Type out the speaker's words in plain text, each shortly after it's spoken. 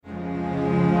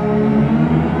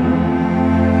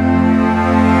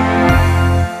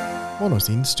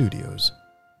Nanoscene Studios.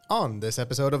 On this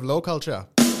episode of Low Culture.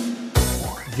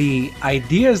 The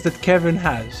ideas that Kevin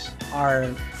has are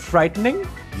frightening.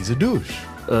 He's a douche.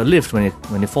 A lift,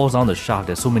 when it falls down the shaft,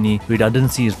 there's so many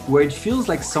redundancies. Where it feels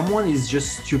like someone is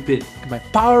just stupid. My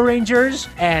Power Rangers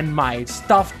and my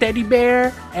stuffed teddy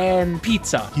bear and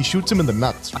pizza. He shoots him in the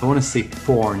nuts. I want to say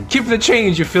porn. Keep the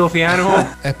change, you filthy animal.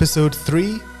 Episode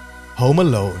 3, Home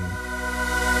Alone.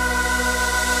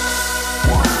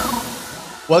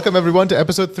 Welcome everyone to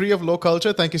episode 3 of Low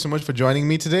Culture. Thank you so much for joining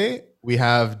me today. We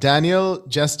have Daniel,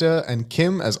 Jester, and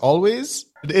Kim as always.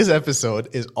 Today's episode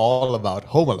is all about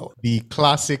Home Alone, the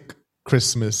classic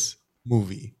Christmas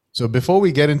movie. So before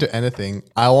we get into anything,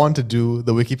 I want to do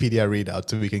the Wikipedia readout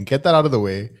so we can get that out of the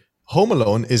way. Home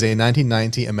Alone is a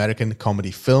 1990 American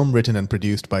comedy film written and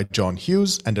produced by John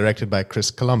Hughes and directed by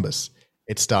Chris Columbus.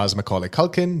 It stars Macaulay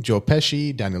Culkin, Joe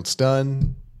Pesci, Daniel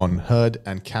Stern, Ron Hurd,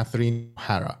 and Catherine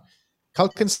O'Hara.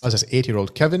 Culkin stars as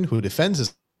 8-year-old Kevin, who defends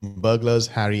his burglars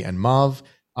Harry and Marv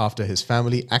after his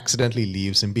family accidentally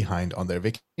leaves him behind on their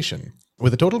vacation.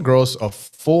 With a total gross of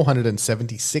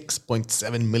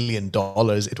 $476.7 million,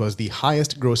 it was the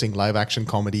highest grossing live-action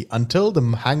comedy until The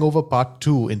Hangover Part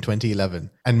 2 in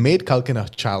 2011 and made Culkin a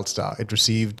child star. It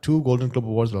received 2 Golden Globe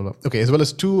Awards, as well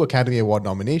as 2 Academy Award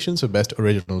nominations for Best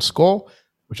Original Score,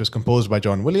 which was composed by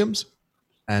John Williams,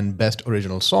 and Best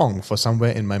Original Song for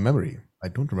Somewhere in My Memory. I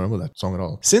don't remember that song at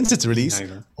all. Since its release,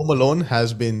 Home Alone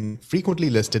has been frequently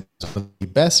listed as one of the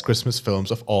best Christmas films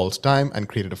of all time and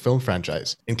created a film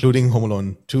franchise, including Home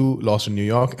Alone 2, Lost in New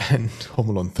York, and Home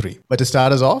Alone 3. But to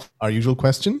start us off, our usual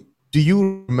question, do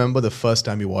you remember the first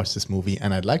time you watched this movie?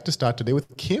 And I'd like to start today with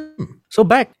Kim. So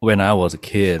back when I was a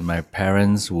kid, my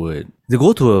parents they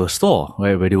go to a store,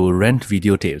 right, where they would rent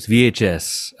videotapes,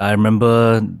 VHS. I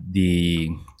remember the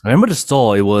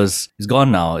store, it's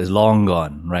gone now, it's long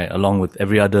gone, right? Along with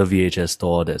every other VHS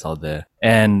store that's out there.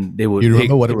 And they would You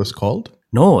remember what it was called?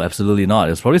 No, absolutely not.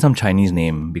 It was probably some Chinese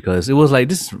name because it was like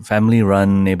this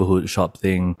family-run neighborhood shop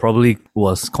thing. Probably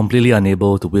was completely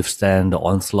unable to withstand the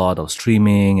onslaught of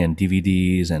streaming and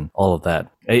DVDs and all of that.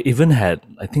 It even had,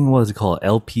 I think, what is it called?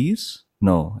 LPs?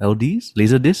 No, LDs?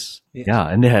 Laserdiscs? Yes. Yeah,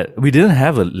 and we didn't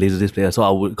have a Laserdisc player, so I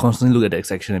would constantly look at that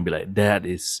section and be like, that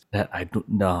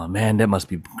must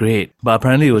be great. But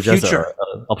apparently it was just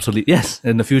obsolete. Yes,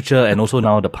 in the future and also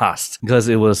now the past, because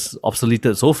it was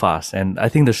obsoleted so fast, and I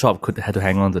think the shop had to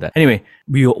hang on to that. Anyway,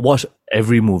 we watched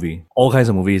every movie, all kinds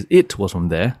of movies. It was from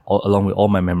there, along with all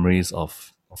my memories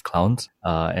of clowns,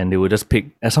 and they would just pick,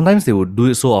 and sometimes they would do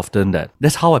it so often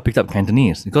that's how I picked up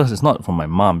Cantonese, because it's not from my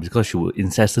mom, because she would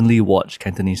incessantly watch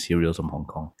Cantonese serials from Hong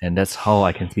Kong, and that's how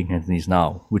I can speak Cantonese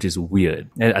now, which is weird.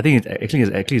 And I think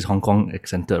it's Hong Kong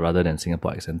accented rather than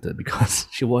Singapore accented, because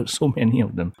she watched so many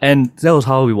of them, and that was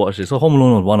how we watched it. So Home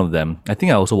Alone was one of them. I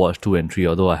think I also watched 2 and 3,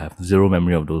 although I have zero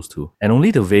memory of those 2, and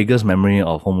only the vaguest memory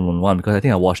of Home Alone 1, because I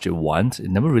think I watched it once. It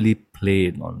never really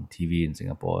played on TV in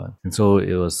Singapore, and so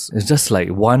it's just like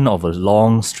one of a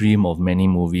long stream of many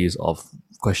movies of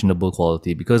questionable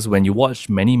quality, because when you watch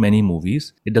many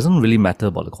movies, it doesn't really matter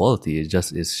about the quality,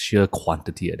 it's sheer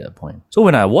quantity at that point. So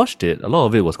when I watched it, a lot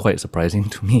of it was quite surprising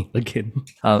to me again.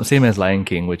 Same as Lion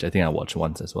King, which I think I watched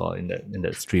once as well in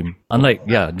that stream. Unlike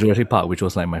Jurassic Park, which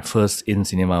was like my first in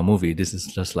cinema movie, this is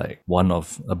just like one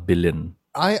of a billion.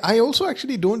 I also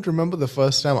actually don't remember the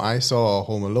first time I saw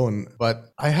Home Alone,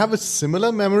 but I have a similar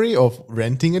memory of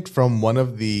renting it from one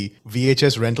of the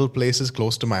VHS rental places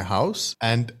close to my house.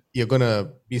 And you're going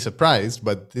to be surprised,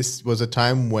 but this was a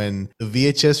time when the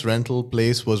VHS rental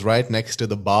place was right next to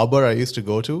the barber I used to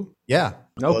go to. Yeah.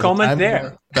 No comment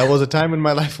there. That was a time in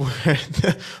my life where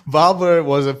the barber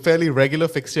was a fairly regular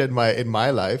fixture in my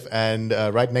life. And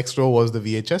right next door was the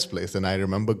VHS place. And I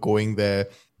remember going there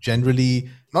generally,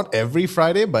 not every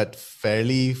Friday, but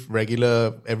fairly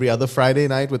regular every other Friday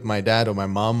night with my dad or my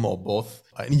mom or both.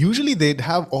 And usually they'd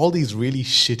have all these really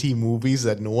shitty movies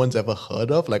that no one's ever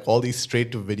heard of, like all these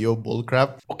straight-to-video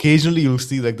bullcrap. Occasionally you'll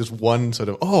see like this one sort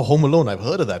of, Home Alone, I've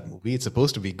heard of that movie. It's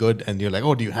supposed to be good. And you're like,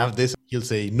 do you have this? He'll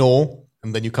say, no.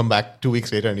 And then you come back 2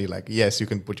 weeks later and you're like, yes, you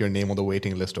can put your name on the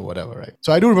waiting list or whatever, right?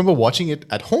 So I do remember watching it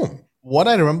at home. What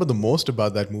I remember the most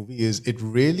about that movie is it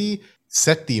really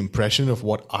set the impression of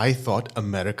what I thought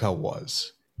America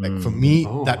was. Like for me,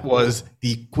 that was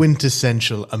the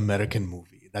quintessential American movie.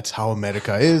 That's how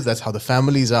America is. That's how the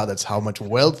families are. That's how much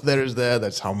wealth there is there.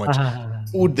 That's how much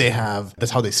food they have.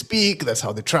 That's how they speak. That's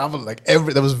how they travel.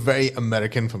 That was very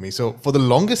American for me. So for the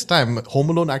longest time, Home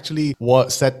Alone actually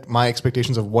set my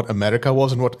expectations of what America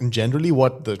was and what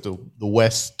the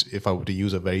West, if I were to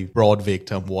use a very broad, vague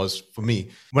term, was for me.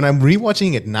 When I'm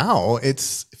rewatching it now, it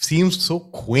seems so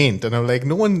quaint. And I'm like,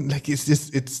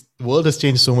 the world has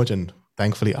changed so much, and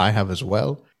Thankfully, I have as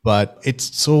well. But it's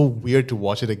so weird to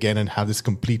watch it again and have this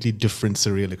completely different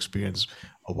surreal experience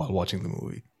while watching the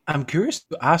movie. I'm curious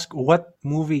to ask what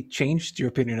movie changed your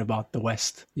opinion about the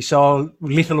West? You saw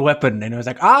Lethal Weapon and it was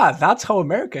like, that's how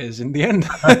America is in the end.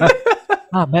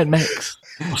 Mad Max.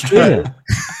 Australia.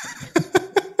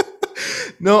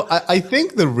 No, I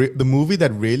think the movie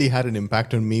that really had an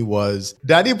impact on me was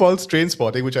Danny Boyle's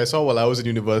Trainspotting, which I saw while I was in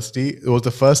university. It was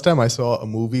the first time I saw a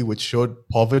movie which showed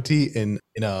poverty in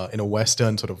a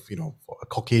Western sort of, a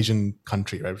Caucasian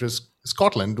country, right? Which is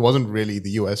Scotland. It wasn't really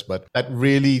the US, but that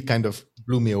really kind of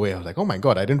blew me away. I was like, oh my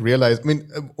God, I didn't realize. I mean,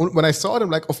 when I saw it,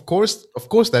 I'm like, of course,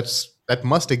 that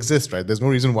must exist, right? There's no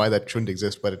reason why that shouldn't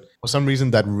exist. But for some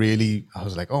reason, that really, I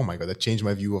was like, oh my God, that changed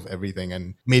my view of everything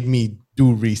and made me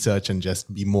do research and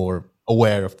just be more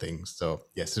aware of things. So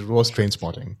yes, it was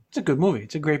Trainspotting. It's a good movie.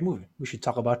 It's a great movie. We should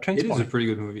talk about Trainspotting. It is a pretty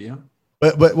good movie, yeah.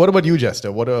 But what about you,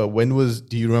 Jester?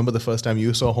 Do you remember the first time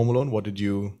you saw Home Alone? What did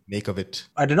you make of it?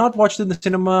 I did not watch it in the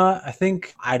cinema.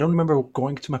 I don't remember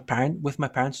going to with my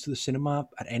parents to the cinema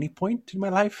at any point in my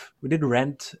life. We did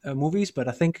rent movies, but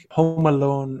I think Home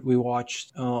Alone we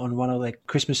watched on one of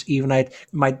Christmas Eve night.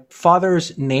 My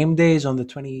father's name day is on the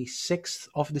 26th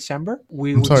of December.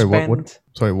 What's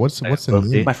the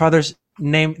name? My father's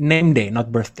name day,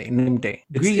 not birthday, name day.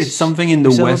 It's something in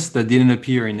the West that didn't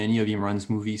appear in any of Imran's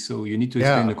movies, so you need to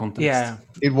explain the context. Yeah,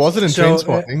 it wasn't in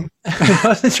Trainspotting. It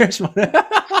wasn't Trainspotting.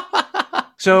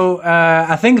 So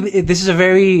I think this is a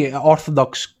very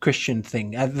Orthodox Christian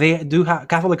thing.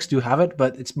 Catholics do have it,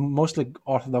 but it's mostly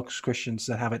Orthodox Christians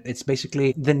that have it. It's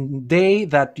basically the day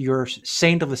that your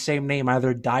saint of the same name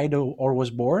either died or was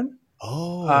born.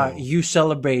 You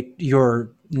celebrate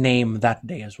your name that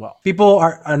day as well. People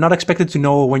are not expected to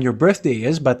know when your birthday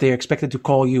is, but they're expected to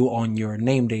call you on your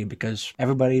name day because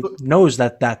everybody knows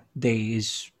that day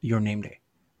is your name day.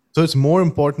 So it's more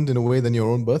important in a way than your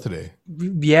own birthday.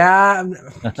 Yeah,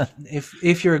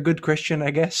 if you're a good Christian,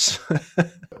 I guess.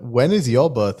 When is your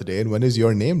birthday and when is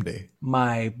your name day?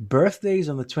 My birthday is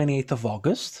on the 28th of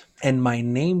August and my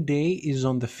name day is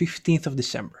on the 15th of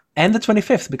December. And the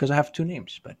 25th, because I have two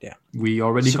names, but yeah. We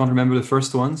already can't remember the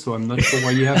first one, so I'm not sure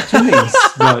why you have two names,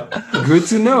 but good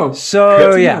to know.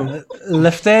 So yeah,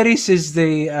 Lefteris is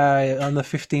on the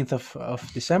 15th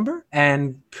of December,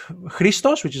 and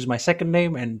Christos, which is my second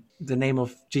name, and the name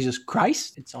of Jesus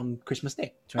Christ, it's on Christmas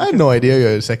Day. 25th. I had no idea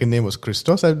your second name was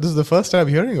Christos. This is the first time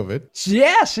hearing of it.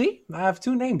 Yeah, see? I have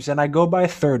two names, and I go by a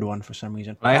third one for some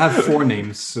reason. I have four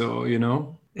names, so,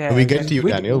 Yeah, when we get to you,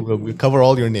 Daniel, we'll cover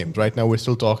all your names. Right now, we're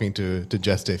still talking to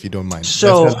Jester, if you don't mind.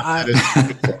 So,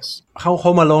 how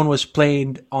Home Alone was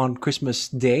played on Christmas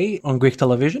Day on Greek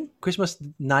television. Christmas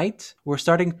night, we're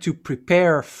starting to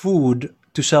prepare food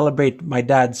to celebrate my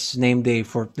dad's name day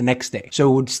for the next day. So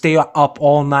we would stay up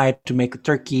all night to make a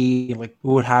turkey. We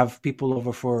would have people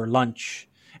over for lunch,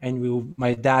 and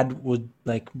my dad would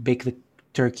bake the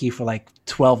turkey for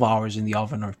 12 hours in the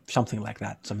oven or something like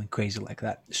that, something crazy like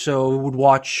that. So we would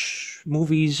watch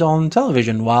movies on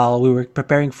television while we were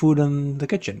preparing food in the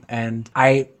kitchen. And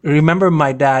I remember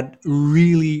my dad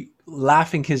really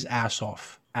laughing his ass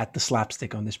off at the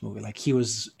slapstick on this movie. He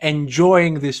was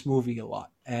enjoying this movie a lot.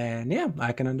 And yeah,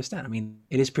 I can understand. I mean,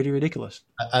 it is pretty ridiculous.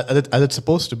 As it's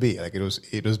supposed to be.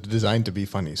 It was designed to be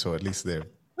funny, so at least they're...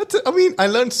 I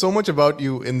learned so much about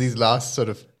you in these last sort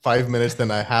of 5 minutes than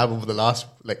I have over the last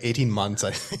 18 months,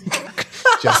 I think.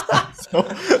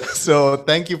 So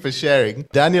thank you for sharing.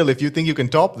 Daniel, if you think you can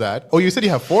top that. Oh, you said you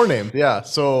have four names. Yeah.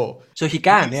 So he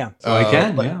can, yeah. I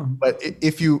can, yeah. But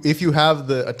if you have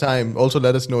a time, also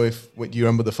let us know if you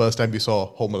remember the first time you saw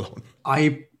Home Alone.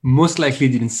 I most likely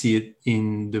didn't see it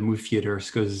in the movie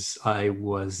theaters because I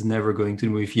was never going to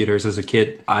the movie theaters as a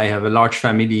kid. I have a large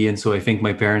family, and so I think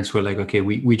my parents were like, okay,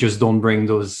 we just don't bring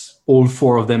all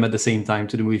four of them at the same time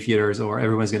to the movie theaters or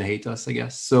everyone's going to hate us, I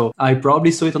guess. So I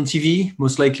probably saw it on TV,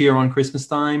 most likely around Christmas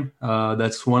time.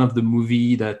 That's one of the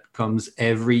movie that comes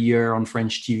every year on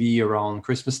French TV around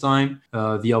Christmas time.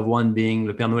 The other one being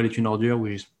Le Père Noël est une ordure,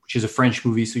 which is a French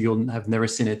movie, so you'll have never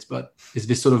seen it, but it's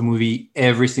this sort of movie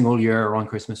every single year around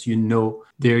Christmas.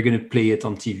 They're going to play it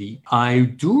on TV. I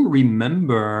do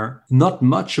remember not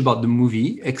much about the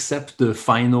movie except the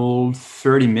final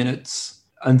 30 minutes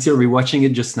until rewatching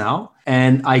it just now.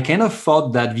 And I kind of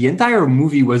thought that the entire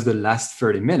movie was the last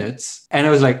 30 minutes. And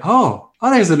I was like, oh,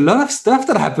 there's a lot of stuff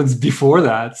that happens before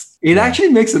that. It actually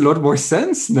makes a lot more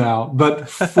sense now. But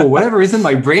for whatever reason,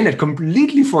 my brain had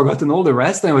completely forgotten all the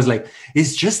rest. And I was like,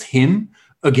 it's just him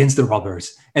against the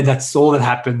robbers, and that's all that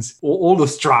happens. All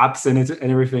those traps and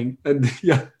everything, and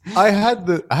yeah. I had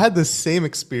the same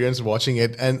experience watching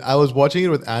it, and I was watching it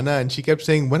with Anna, and she kept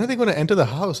saying, "When are they going to enter the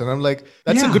house?" And I'm like,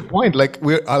 "That's a good point. Like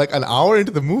we're like an hour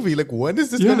into the movie. Like when is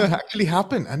this going to actually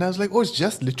happen?" And I was like, "Oh, it's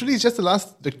just the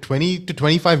last like 20 to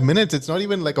 25 minutes. It's not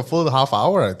even like a full half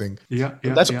hour. I think."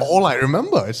 That's all I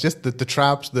remember. It's just the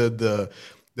traps,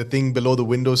 the thing below the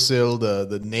windowsill,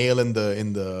 the nail in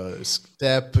the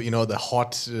step, the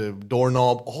hot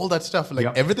doorknob, all that stuff. Like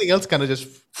everything else kind of just.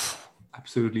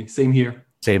 Absolutely. Same here.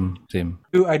 Same.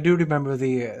 I do remember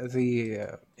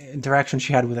the interaction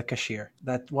she had with the cashier.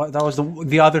 That was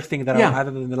the other thing that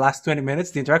other than the last 20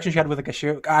 minutes, the interaction she had with the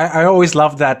cashier. I always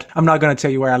loved that. I'm not going to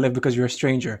tell you where I live because you're a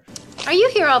stranger. Are you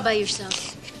here all by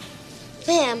yourself?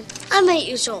 Ma'am, I'm 8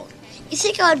 years old. You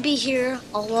think I'd be here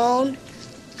alone?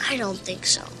 I don't think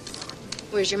so.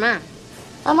 Where's your mom?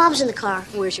 My mom's in the car.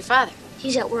 Where's your father?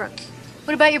 He's at work.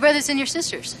 What about your brothers and your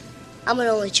sisters? I'm an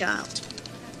only child.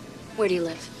 Where do you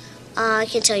live? I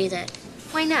can't tell you that.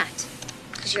 Why not?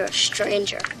 Because you're a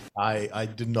stranger. I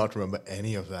did not remember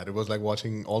any of that. It was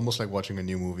almost like watching a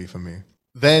new movie for me.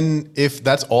 Then, if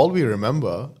that's all we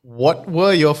remember, what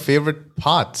were your favorite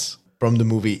parts from the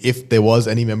movie, if there was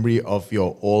any memory of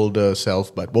your older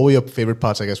self? But what were your favorite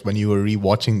parts, I guess, when you were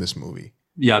rewatching this movie?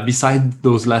 Yeah, beside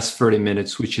those last 30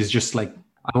 minutes, which is just like,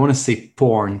 I want to say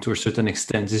porn to a certain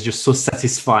extent. It's just so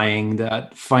satisfying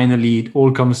that finally it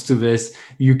all comes to this.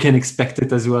 You can expect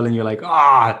it as well. And you're like,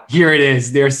 here it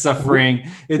is. They're suffering.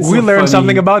 We learned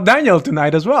something about Daniel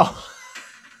tonight as well.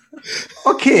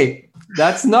 Okay,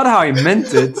 that's not how I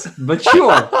meant it, but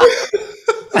sure.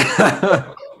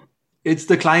 It's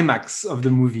the climax of the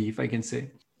movie, if I can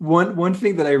say. One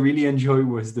thing that I really enjoyed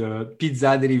was the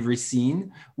pizza delivery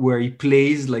scene where he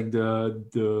plays like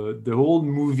the whole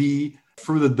movie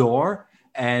through the door,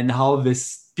 and how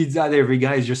this pizza delivery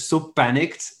guy is just so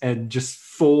panicked and just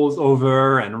falls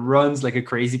over and runs like a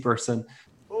crazy person.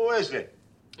 Who is it?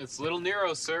 It's Little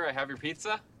Nero, sir. I have your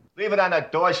pizza. Leave it on the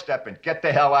doorstep and get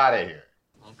the hell out of here.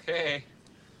 Okay.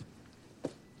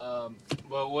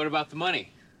 Well, what about the money?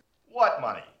 What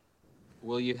money?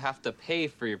 Well, you have to pay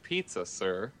for your pizza,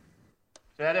 sir.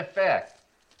 Is that a fact?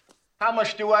 How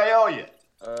much do I owe you?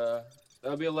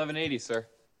 That'll be $11.80, sir.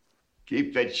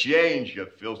 Keep the change, you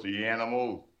filthy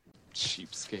animal.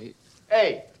 Cheapskate.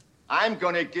 Hey, I'm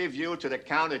gonna give you to the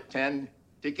count of 10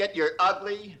 to get your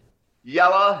ugly,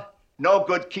 yellow, no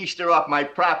good keister off my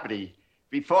property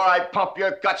before I pump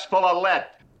your guts full of lead.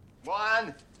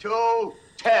 1, 2,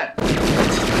 10.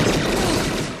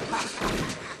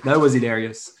 That was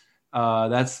hilarious.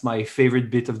 That's my favorite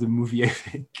bit of the movie, I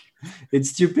think.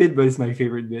 It's stupid, but it's my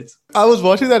favorite bit. I was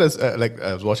watching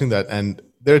that and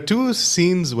there are two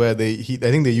scenes where I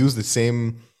think they use the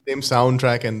same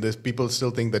soundtrack, and there's people still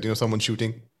think that someone's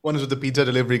shooting. One is with the pizza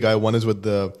delivery guy, one is with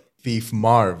the thief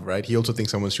Marv, right? He also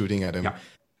thinks someone's shooting at him. Yeah.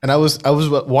 And I was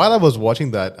while I was watching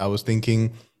that, I was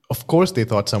thinking, of course they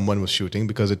thought someone was shooting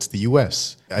because it's the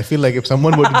US. I feel like if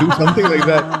someone were to do something like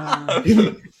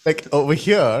that, like over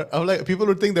here, I'm like, people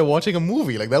would think they're watching a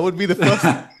movie. Like that would be the first.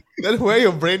 That's where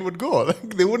your brain would go.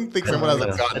 Like, they wouldn't think someone has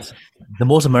a gun. The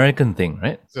most American thing,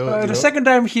 right? So the second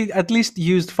time he at least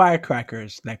used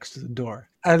firecrackers next to the door.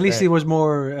 At least it was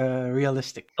more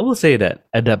realistic. I will say that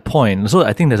at that point, so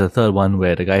I think there's a third one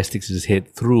where the guy sticks his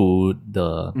head through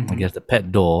the, I guess, the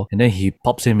pet door, and then he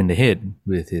pops him in the head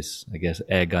with his, I guess,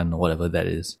 air gun or whatever that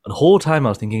is. The whole time I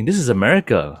was thinking, this is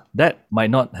America. That might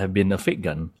not have been a fake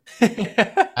gun.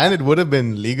 And it would have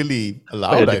been legally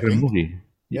allowed, I think. Movie.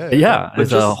 Yeah.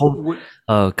 It's a whole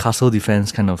castle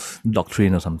defense kind of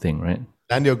doctrine or something, right?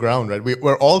 Stand your ground, right?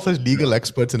 We're all such legal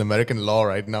experts in American law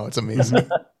right now. It's amazing.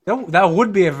 That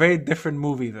would be a very different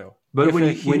movie, though. But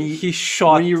when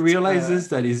he realizes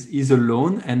that he's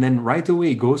alone, and then right away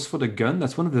he goes for the gun,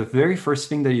 that's one of the very first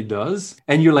thing that he does.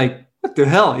 And you're like, what the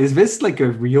hell? Is this like a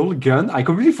real gun? I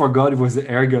completely forgot it was an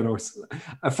air gun.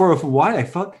 For a while, I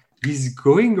thought he's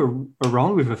going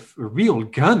around with a real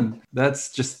gun.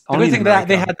 That's just only. I think that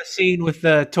they had the scene with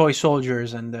the toy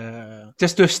soldiers and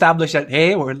just to establish that,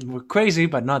 hey, we're crazy,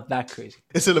 but not that crazy.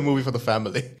 It's still a movie for the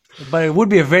family. But it would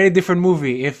be a very different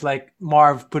movie if, like,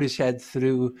 Marv put his head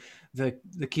through the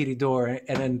kitty door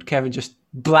and then Kevin just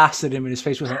blasted him in his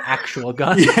face with an actual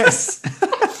gun. Yes.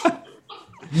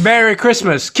 Merry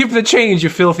Christmas. Keep the change, you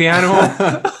filthy animal.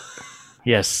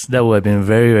 Yes, that would have been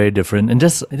very, very different. And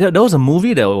just there was a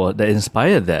movie that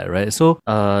inspired that, right? So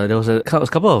there was a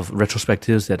couple of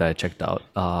retrospectives that I checked out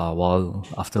while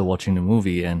after watching the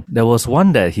movie, and there was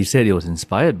one that he said it was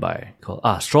inspired by called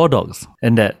Straw Dogs,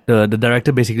 and that the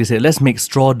director basically said, let's make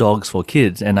Straw Dogs for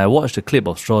kids. And I watched a clip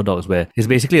of Straw Dogs where it's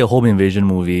basically a home invasion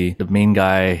movie. The main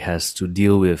guy has to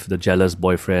deal with the jealous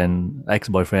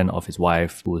ex-boyfriend of his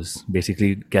wife, who's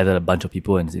basically gathered a bunch of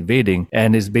people and is invading.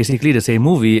 And it's basically the same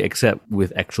movie except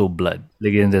with actual blood.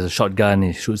 Again, there's a shotgun,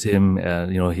 he shoots him,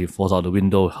 he falls out the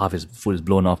window, half his foot is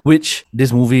blown off, which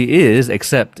this movie is,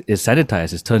 except it's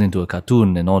sanitized, it's turned into a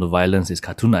cartoon and all the violence is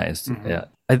cartoonized. Mm-hmm. Yeah.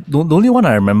 The only one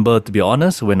I remember, to be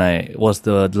honest, was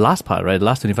the last part, right? The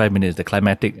last 25 minutes, the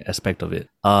climatic aspect of it.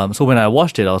 So when I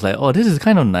watched it, I was like, oh, this is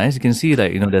kind of nice. You can see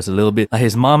there's a little bit,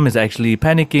 his mom is actually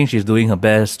panicking. She's doing her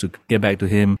best to get back to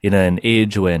him in an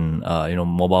age when,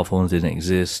 mobile phones didn't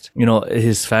exist.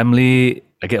 His family,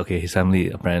 his family,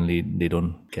 apparently, they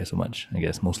don't care so much, I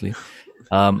guess, mostly.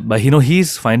 But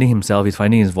he's finding himself, he's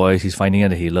finding his voice, he's finding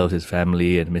out that he loves his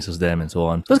family and misses them and so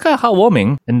on. So it's kind of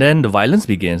heartwarming. And then the violence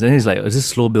begins. And he's like, it's this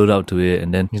slow build up to it.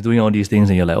 And then he's doing all these things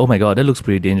and you're like, oh my God, that looks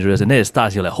pretty dangerous. And then it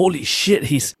starts, you're like, holy shit,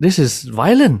 this is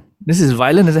violent. This is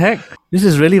violent as heck. This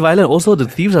is really violent. Also, the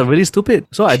thieves are really stupid.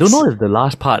 So I don't know if the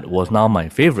last part was now my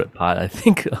favorite part. I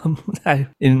think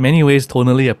in many ways,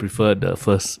 tonally, I preferred the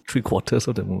first 3/4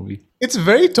 of the movie. It's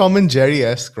very Tom and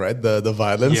Jerry-esque, right? The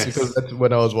violence. Yes. Because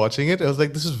when I was watching it, I was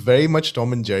like, this is very much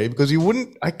Tom and Jerry. Because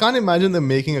I can't imagine them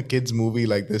making a kid's movie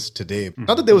like this today.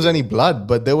 Not that there was any blood,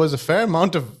 but there was a fair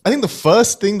amount of, I think the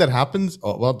first thing that happens,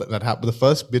 the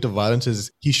first bit of violence is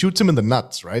he shoots him in the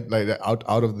nuts, right? Like out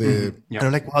of the, and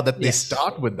I'm like, wow, they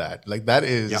start with that. Like that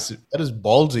is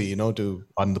ballsy, to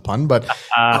pardon the pun, but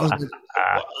I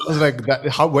was like,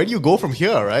 where do you go from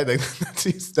here, right? Like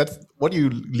that's what you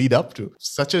lead up to.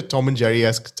 Such a Tom and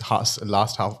Jerry-esque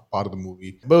last half part of the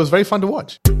movie, but it was very fun to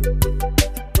watch.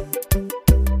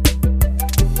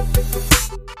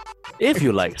 If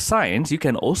you like science, you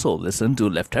can also listen to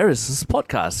Lefteris'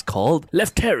 podcast called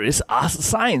Lefteris Asks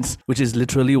Science, which is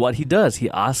literally what he does. He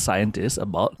asks scientists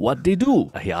about what they do.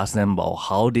 He asks them about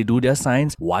how they do their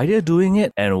science, why they're doing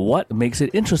it, and what makes it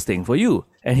interesting for you.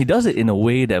 And he does it in a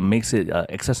way that makes it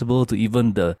accessible to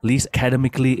even the least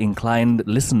academically inclined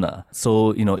listener.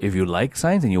 So, if you like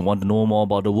science and you want to know more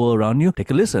about the world around you, take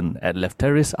a listen at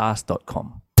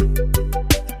lefterisasks.com.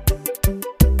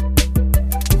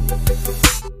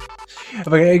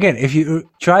 But again, if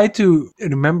you try to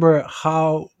remember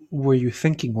how were you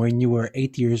thinking when you were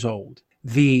 8 years old,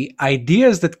 the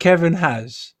ideas that Kevin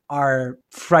has are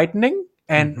frightening.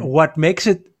 And what makes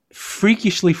it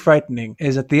freakishly frightening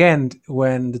is at the end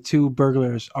when the two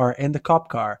burglars are in the cop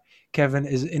car, Kevin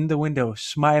is in the window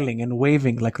smiling and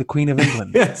waving like the Queen of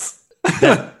England. Yes.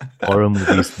 Horror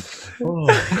movies.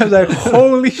 I was like,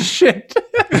 holy shit.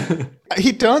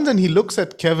 He turns and he looks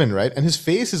at Kevin, right? And his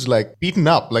face is like beaten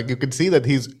up. Like you can see that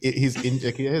he has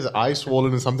his eye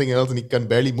swollen and something else and he can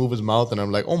barely move his mouth. And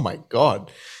I'm like, oh my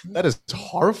God, that is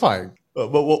horrifying.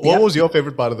 But what was your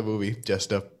favorite part of the movie,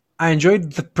 Jester? I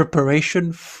enjoyed the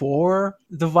preparation for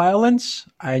the violence.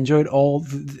 I enjoyed all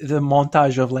the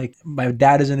montage of like, my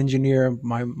dad is an engineer.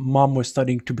 My mom was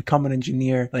studying to become an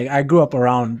engineer. Like I grew up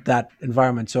around that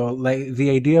environment. So like the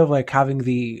idea of like having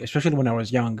especially when I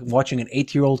was young, watching an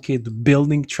 8-year-old kid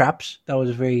building traps, that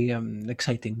was very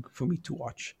exciting for me to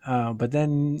watch. But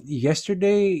then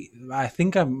yesterday, I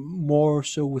think I'm more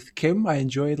so with Kim. I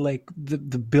enjoyed like the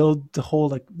build, the whole,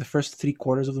 like the first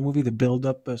 3/4 of the movie, the build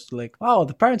up as like, wow,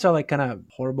 the parents are like kind of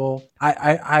horrible.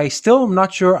 I still am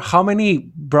not sure how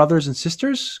many brothers and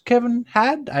sisters Kevin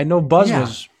had. I know Buzz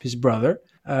was his brother.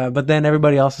 But then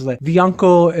everybody else is like, the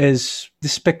uncle is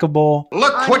despicable.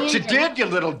 Look what you did, you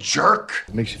little jerk.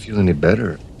 It makes you feel any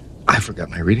better. I forgot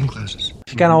my reading classes.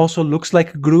 He kind of also looks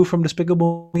like Gru from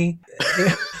Despicable Me.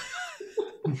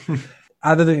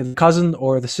 Either the cousin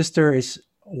or the sister is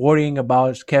worrying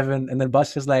about Kevin, and then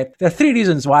Buzz is like, there are 3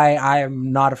 reasons why I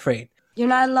am not afraid. You're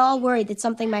not at all worried that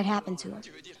something might happen to him?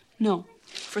 No,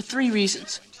 for 3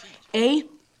 reasons. A,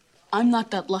 I'm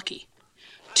not that lucky.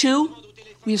 2,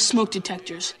 we have smoke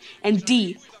detectors. And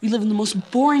D, we live in the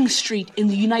most boring street in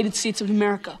the United States of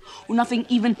America, where nothing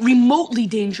even remotely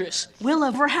dangerous will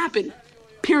ever happen.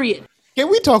 Period. Can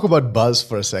we talk about Buzz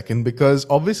for a second? Because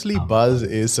obviously Buzz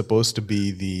is supposed to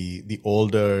be the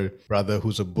older brother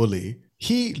who's a bully.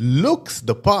 He looks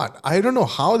the part. I don't know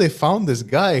how they found this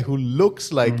guy who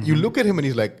looks like, you look at him and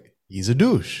he's like, he's a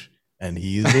douche. And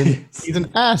he's an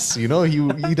ass, He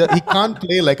can't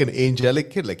play like an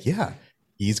angelic kid. Like, yeah,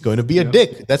 he's going to be a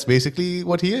dick. That's basically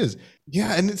what he is.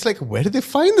 Yeah, and it's like, where did they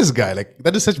find this guy? Like,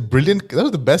 that is such brilliant. That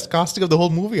was the best casting of the whole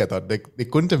movie, I thought. Like, they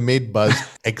couldn't have made Buzz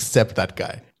except that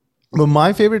guy. But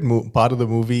my favorite part of the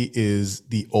movie is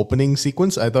the opening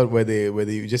sequence. I thought where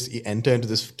they just enter into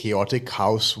this chaotic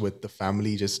house with the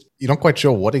family. Just, you're not quite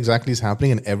sure what exactly is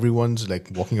happening, and everyone's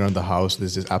like walking around the house.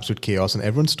 There's this absolute chaos, and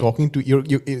everyone's talking to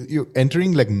you're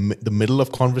entering like the middle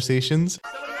of conversations.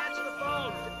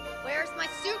 Where's my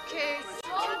suitcase?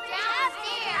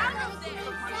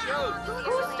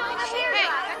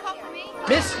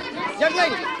 Miss, young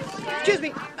lady, excuse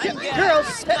me,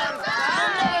 girls.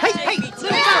 Hey,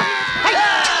 excuse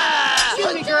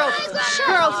me, girls.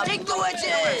 Girls, take the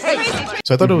witches.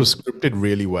 So I thought it was scripted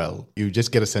really well. You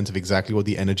just get a sense of exactly what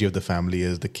the energy of the family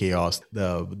is, the chaos,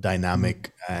 the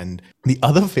dynamic, and the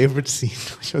other favorite scene,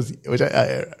 which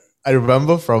I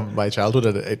remember from my childhood,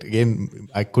 and again,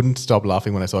 I couldn't stop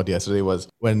laughing when I saw it yesterday, was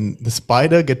when the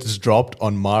spider gets dropped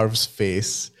on Marv's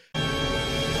face.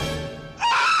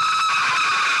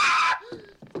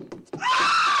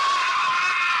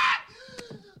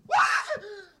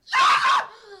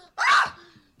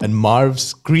 And Marv's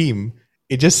scream,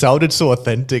 it just sounded so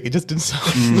authentic. It just didn't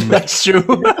sound... That's true.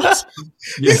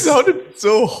 It sounded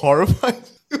so horrifying.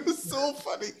 It was so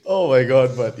funny. Oh my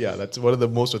God. But yeah, that's one of the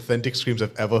most authentic screams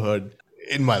I've ever heard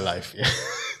in my life. Yeah.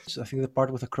 So I think the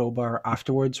part with the crowbar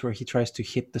afterwards where he tries to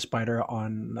hit the spider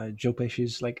on Joe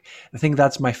Pesci's, like, I think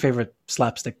that's my favorite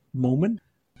slapstick moment.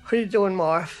 What are you doing,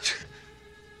 Marv?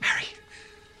 Harry,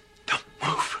 don't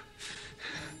move.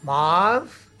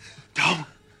 Marv? Don't.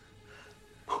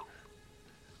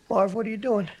 Marv, what are you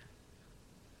doing?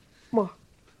 Marv.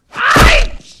 Did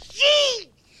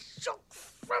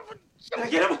I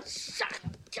get him?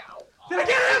 Did I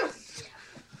get him?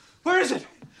 Where is it?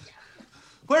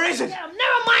 Where is it? Never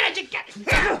mind, I just get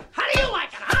here. How do you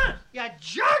like it, huh? You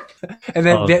jerk. And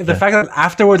then the fact that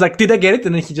afterwards, like, did I get it?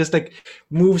 And then he just like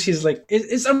moves his like,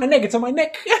 it's on my neck. It's on my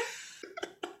neck.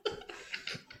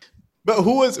 But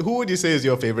who would you say is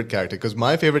your favorite character? Because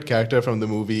my favorite character from the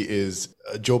movie is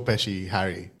Joe Pesci,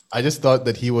 Harry. I just thought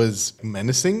that he was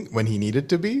menacing when he needed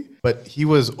to be, but he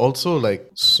was also like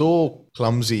so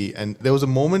clumsy. And there was a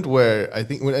moment where I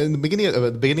think in the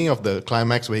beginning of the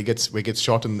climax where he gets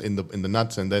shot in the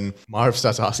nuts, and then Marv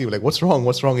starts asking him like, "What's wrong?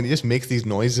 What's wrong?" And he just makes these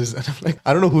noises, and I'm like,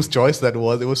 I don't know whose choice that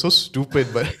was. It was so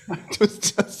stupid, but it was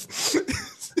just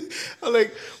I'm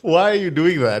like, why are you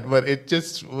doing that? But it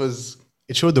just was.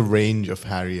 It showed the range of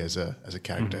Harry as a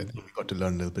character. I think we got to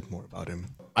learn a little bit more about him.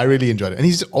 I really enjoyed it. And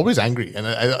he's always angry. And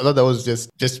I thought that was just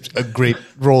a great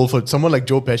role for someone like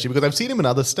Joe Pesci, because I've seen him in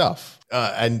other stuff.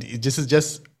 And he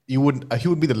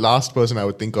would be the last person I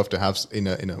would think of to have in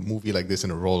a movie like this,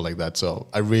 in a role like that. So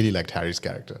I really liked Harry's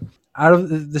character. Out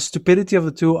of the stupidity of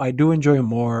the two, I do enjoy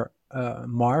more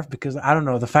Marv, because I don't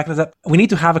know, the fact that we need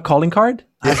to have a calling card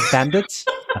as bandits.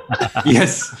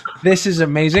 Yes. This is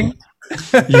amazing.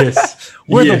 Yes.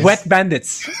 We're the wet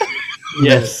bandits.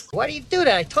 Yes. Why do you do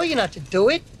that? I told you not to do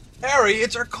it. Harry,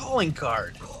 it's our calling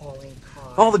card.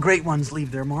 All the great ones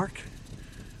leave their mark.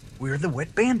 We're the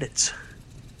wet bandits.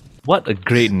 What a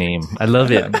great name. I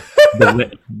love it. The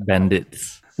Wet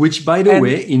Bandits. Which, by the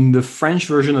way, in the French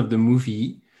version of the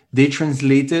movie, they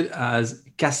translated as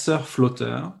Casseur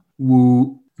Flotteur,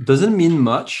 who doesn't mean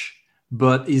much,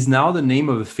 but is now the name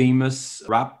of a famous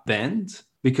rap band.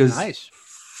 Because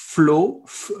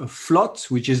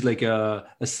flotte, which is like a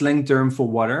slang term for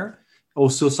water,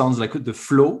 also sounds like the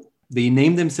flow. They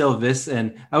named themselves this,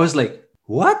 and I was like,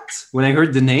 what? When I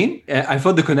heard the name, I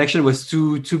thought the connection was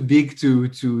too big to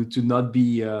not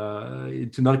be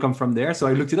to not come from there. So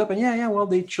I looked it up, and well,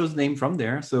 they chose the name from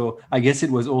there. So I guess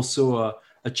it was also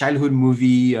a childhood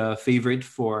movie favorite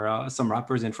for some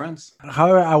rappers in France.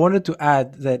 However, I wanted to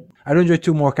add that I do enjoy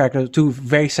two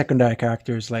very secondary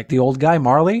characters, like the old guy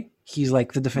Marley. He's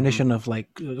like the definition of like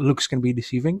looks can be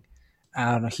deceiving.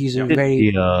 He's a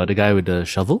very the guy with the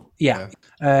shovel. Yeah,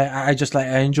 I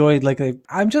enjoyed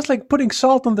I'm just like putting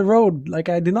salt on the road. Like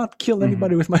I did not kill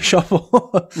anybody with my shovel.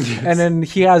 Yes. And then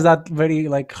he has that very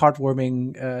like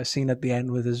heartwarming scene at the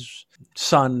end with his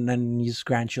son and his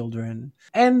grandchildren.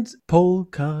 And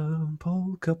polka.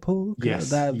 Yes,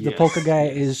 the polka guy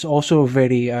is also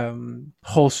very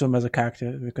wholesome as a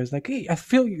character, because like, hey, I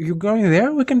feel you're going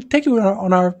there. We can take you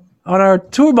on our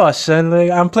tour bus, and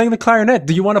I'm playing the clarinet.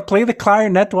 Do you want to play the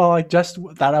clarinet while I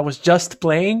was just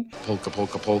playing? Polka,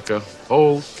 polka, polka,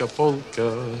 polka,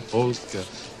 polka, polka.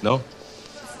 No?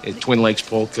 Twin Lakes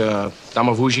polka,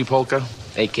 Damavuji polka,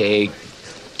 aka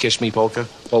Kiss Me polka,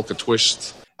 polka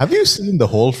twist. Have you seen the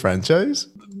whole franchise?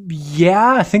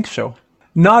 Yeah, I think so.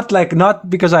 Not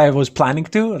because I was planning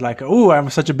to. Like, oh, I'm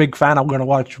such a big fan. I'm gonna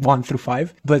watch 1 through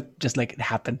 5. But just like it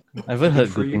happened. I haven't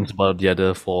heard good things about the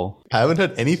other 4. I haven't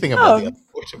heard anything about the other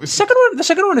 4. The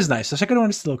second one is nice. The second one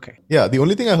is still okay. Yeah, the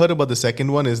only thing I heard about the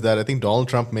second one is that I think Donald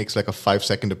Trump makes like a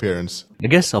 5-second appearance. I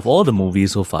guess of all the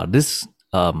movies so far, this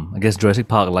I guess Jurassic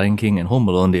Park, Lion King, and Home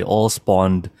Alone, they all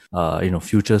spawned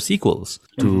future sequels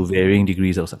to varying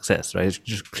degrees of success, right?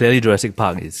 Clearly, Jurassic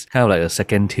Park is kind of like a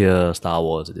second-tier Star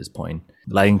Wars at this point.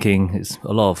 Lion King is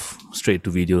a lot of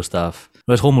straight-to-video stuff.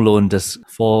 Whereas Home Alone, just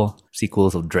 4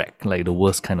 sequels of dreck, like the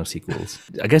worst kind of sequels.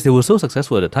 I guess they were so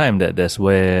successful at the time that that's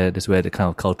where the kind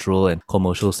of cultural and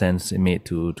commercial sense it made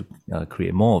to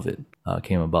create more of it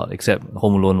came about. Except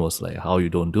Home Alone was like how you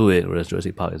don't do it, whereas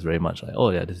Jurassic Park is very much like,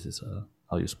 oh yeah, this is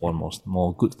how you spawn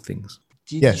more good things.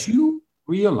 Did you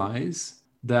realize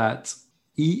that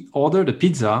he ordered a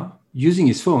pizza using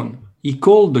his phone? He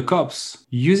called the cops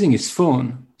using his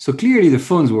phone. So clearly the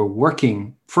phones were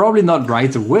working. Probably not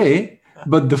right away,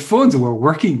 but the phones were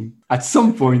working at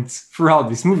some point throughout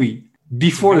this movie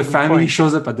before the family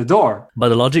shows up at the door. But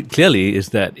the logic clearly is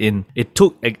that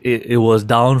it was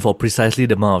down for precisely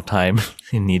the amount of time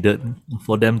he needed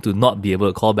for them to not be able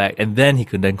to call back, and then he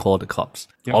could then call the cops.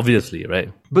 Yep. Obviously,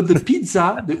 right? But the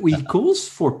pizza that he calls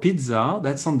for pizza,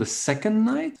 that's on the second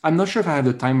night. I'm not sure if I have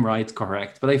the time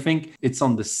correct, but I think it's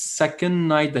on the second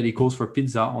night that he calls for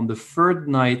pizza. On the third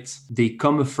night, they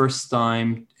come a first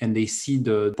time and they see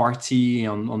the party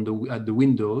at the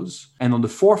windows. And on the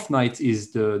fourth night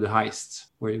is the heist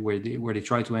where they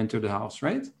try to enter the house,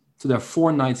 right? So there are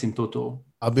 4 nights in total.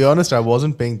 I'll be honest, I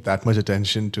wasn't paying that much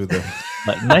attention to them.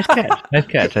 But nice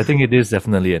catch. I think it is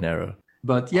definitely an error.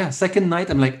 But yeah, second night,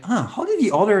 I'm like, how did he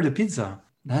order the pizza?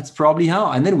 That's probably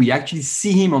how. And then we actually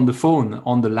see him on the phone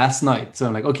on the last night. So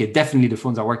I'm like, okay, definitely the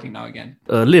phones are working now again.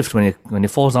 A lift, when it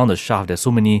falls down the shaft, there's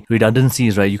so many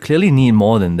redundancies, right? You clearly need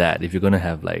more than that if you're going to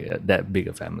have like that big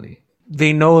a family.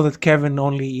 They know that Kevin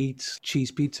only eats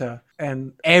cheese pizza,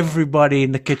 and everybody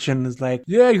in the kitchen is like,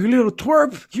 yeah, you little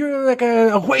twerp, you're like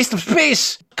a waste of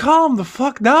space. Calm the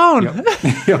fuck down.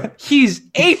 Yep. He's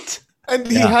 8. And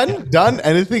he hadn't done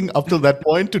anything up till that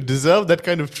point to deserve that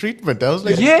kind of treatment. I was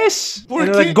like, yes.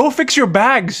 Like, go fix your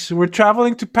bags. We're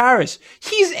traveling to Paris.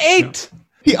 He's 8. Yeah.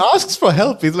 He asks for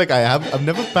help. He's like, I've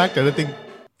never packed anything.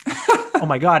 Oh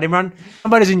my God, Imran,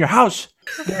 somebody's in your house.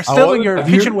 They're still in your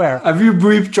kitchenware. Have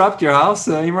you trapped your house,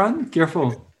 Imran?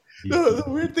 Careful. The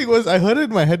weird thing was, I heard it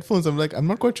in my headphones. I'm like, I'm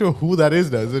not quite sure who that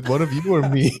is now. Is it one of you or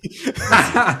me?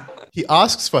 He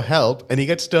asks for help and he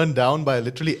gets turned down by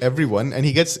literally everyone, and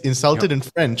he gets insulted in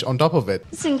French on top of it.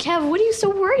 Listen, Kev, what are you so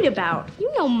worried about?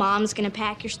 You know Mom's gonna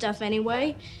pack your stuff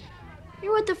anyway.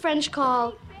 You're what the French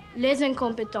call les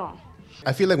incompetents.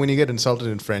 I feel like when you get insulted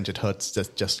in French, it hurts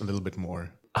just a little bit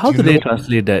more. How do they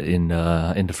translate that in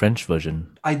the French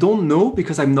version? I don't know,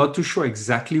 because I'm not too sure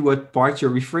exactly what part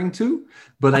you're referring to.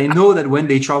 But I know that when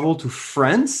they travel to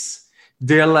France,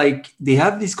 they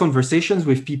have these conversations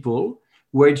with people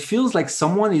where it feels like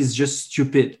someone is just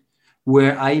stupid.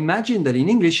 Where I imagine that in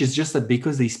English, it's just that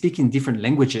because they speak in different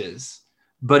languages.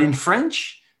 But in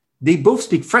French, they both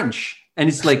speak French. And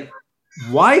it's like,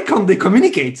 why can't they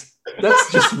communicate? That's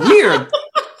just weird.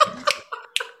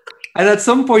 And at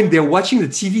some point, they're watching the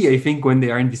TV, I think, when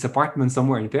they are in this apartment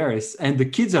somewhere in Paris. And the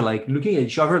kids are like looking at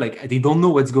each other like they don't know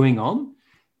what's going on.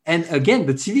 And again,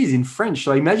 the TV is in French.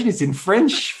 So I imagine it's in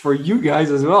French for you guys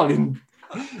as well. And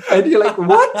you're like,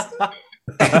 what?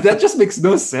 That just makes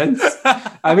no sense.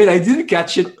 I mean, I didn't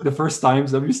catch it the first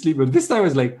times, obviously. But this time I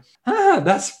was like,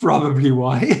 that's probably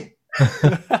why.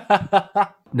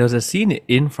 There's a scene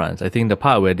in France, I think the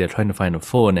part where they're trying to find a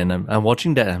phone, and I'm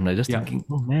watching that, and I'm like just thinking,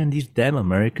 oh man, these damn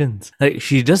Americans. Like,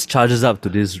 she just charges up to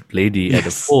this lady at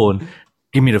the phone,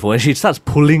 give me the phone, and she starts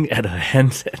pulling at her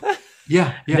handset.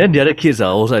 Yeah. And then the other kids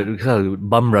are also like kind of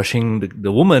bum rushing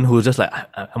the woman who's just like,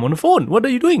 I'm on the phone. What are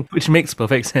you doing? Which makes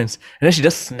perfect sense. And then she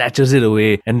just snatches it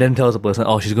away and then tells the person,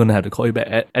 oh, she's going to have to call you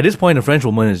back. At this point, the French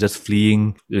woman is just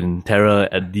fleeing in terror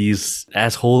at these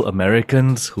asshole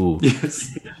Americans who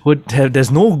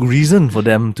there's no reason for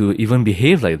them to even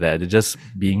behave like that. They're just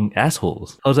being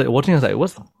assholes. I was like watching, I was like,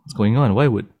 what's going on?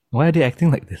 Why are they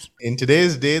acting like this? In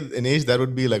today's day and age, that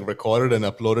would be like recorded and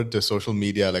uploaded to social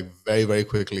media like very, very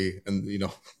quickly. And,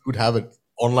 we'd have an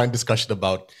online discussion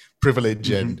about privilege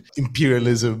and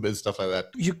imperialism and stuff like that.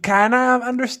 You kind of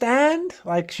understand.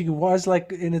 Like, she was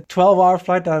like in a 12-hour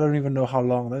flight. I don't even know how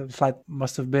long the flight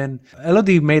must have been.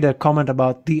 Elodie made a comment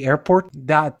about the airport.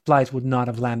 That flight would not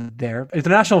have landed there.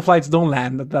 International flights don't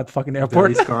land at that fucking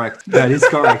airport. That is correct. That is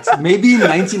correct. Maybe in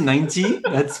 1990,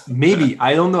 that's maybe.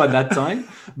 I don't know at that time.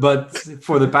 But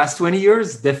for the past 20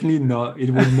 years, definitely not.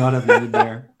 It would not have landed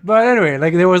there. But anyway,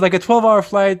 like there was like a 12-hour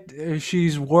flight.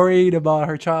 She's worried about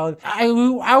her child. I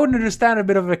would understand a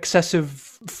bit of excessive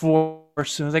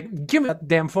force. It was like, give me that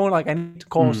damn phone. Like, I need to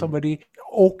call somebody.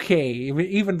 Okay,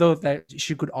 even though that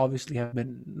she could obviously have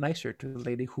been nicer to the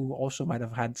lady who also might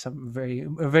have had a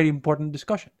very important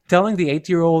discussion. Telling the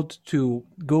 8-year-old to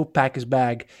go pack his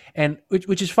bag, and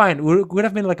which is fine, would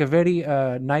have been like a very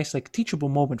nice, like teachable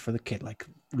moment for the kid. Like,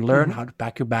 learn how to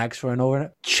pack your bags for an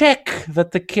overnight. Check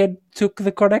that the kid took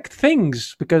the correct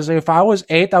things, because if I was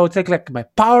 8, I would take like my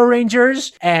Power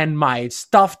Rangers and my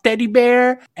stuffed teddy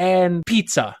bear and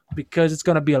pizza, because it's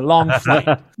gonna be a long flight.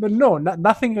 But no,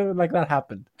 nothing like that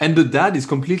happened. And the dad is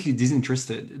completely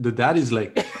disinterested. The dad is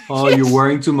like, "Oh, you're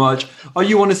worrying too much. Oh,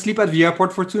 you want to sleep at the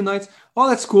airport for 2 nights? Oh,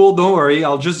 that's cool. Don't worry.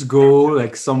 I'll just go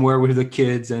like somewhere with the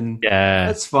kids and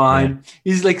that's fine." Yeah.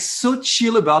 He's like so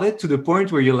chill about it, to the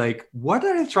point where you're like, what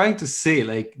are they trying to say?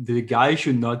 Like, the guy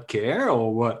should not care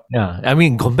or what? Yeah, I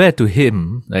mean, compared to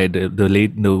him, like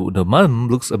the mom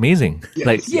looks amazing. Yes.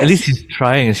 Like, at least she's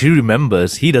trying and she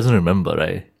remembers. He doesn't remember,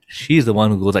 right? She's the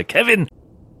one who goes like, Kevin!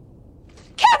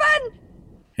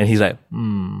 And he's like,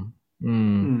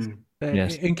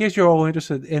 Yes. In case you're all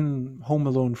interested, in Home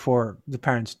Alone 4, the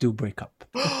parents do break up.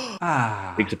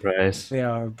 Big surprise. They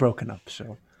are broken up,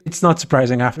 so it's not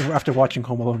surprising after watching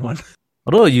Home Alone 1.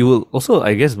 Although you will also,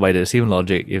 I guess, by the same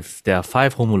logic, if there are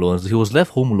 5 Home Alones, he was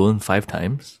left home alone 5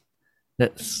 times.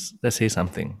 Let's say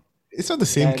something. It's not the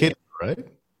same kid, right?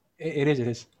 It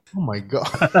is. Oh my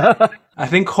god! I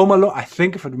think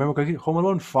if I remember correctly, Home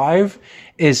Alone 5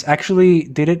 is actually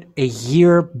dated a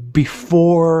year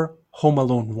before Home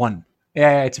Alone 1.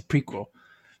 Yeah, it's a prequel,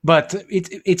 but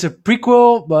it's a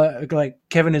prequel. But like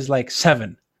Kevin is like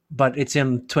 7, but it's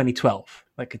in 2012.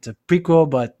 Like, it's a prequel,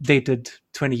 but dated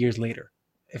 20 years later.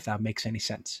 If that makes any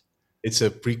sense. It's a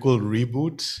prequel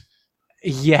reboot.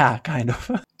 Yeah, kind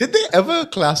of. Did they ever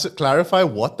clarify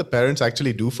what the parents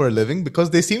actually do for a living? Because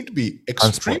they seem to be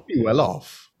extremely well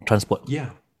off. Transport.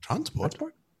 Yeah. Transport?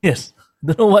 Yes.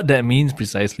 Don't know what that means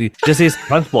precisely. Just says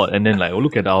transport, and then like, oh,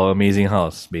 look at our amazing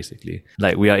house, basically.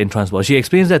 Like, we are in transport. She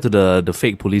explains that to the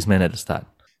fake policeman at the start.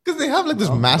 Because they have like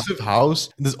this massive house,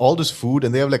 and there's all this food,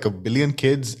 and they have like 1 billion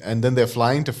kids, and then they're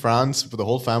flying to France for the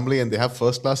whole family, and they have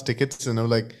first class tickets, and I'm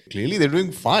like, clearly they're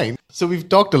doing fine. So we've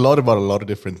talked a lot about a lot of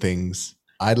different things.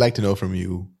 I'd like to know from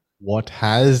you, what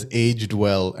has aged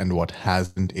well and what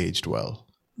hasn't aged well?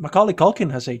 Macaulay Culkin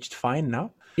has aged fine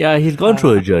now. Yeah, he's gone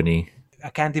through a journey. I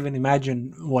can't even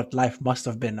imagine what life must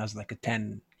have been as like a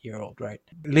 10-year-old, right?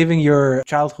 Living your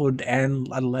childhood and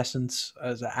adolescence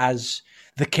as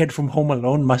the kid from Home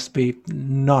Alone must be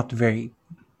not very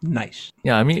nice.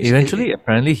 Yeah, I mean, eventually,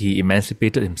 apparently, he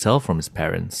emancipated himself from his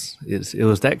parents. It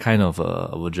was that kind of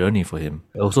a journey for him.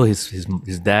 Also,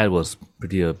 his dad was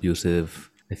pretty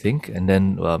abusive, I think, and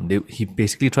then he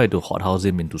basically tried to hothouse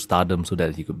him into stardom so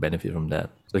that he could benefit from that.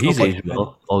 So he's aged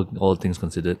well, all things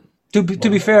considered. To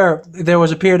be fair, there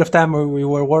was a period of time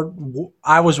where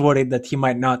I was worried that he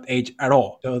might not age at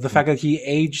all. So the fact that he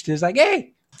aged is like,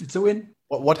 hey, it's a win.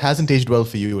 What hasn't aged well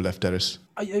for you, Lefteris?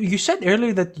 You said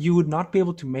earlier that you would not be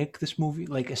able to make this movie,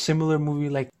 like a similar movie,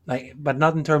 like, but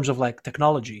not in terms of like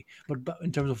technology, but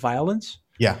in terms of violence.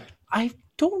 Yeah. I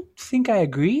don't think I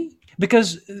agree,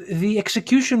 because the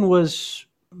execution was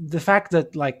the fact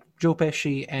that like Joe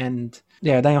Pesci and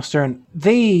Daniel Stern,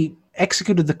 they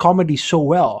executed the comedy so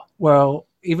well. Well,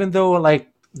 even though like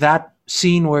that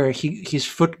scene where his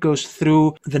foot goes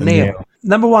through the nail.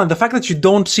 Number one, the fact that you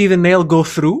don't see the nail go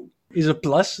through is a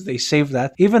plus. They saved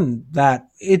that. Even that,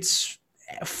 it's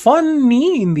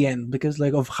funny in the end because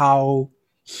like of how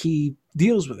he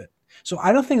deals with it. So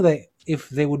I don't think that if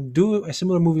they would do a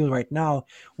similar movie right now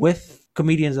with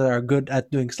comedians that are good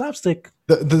at doing slapstick.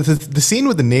 The scene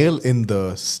with the nail in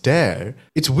the stair,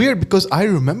 it's weird because I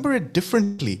remember it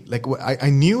differently. Like I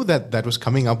knew that was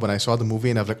coming up when I saw the movie,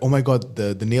 and I was like, oh my god,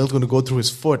 the nail's going to go through his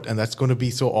foot, and that's going to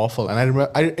be so awful. And I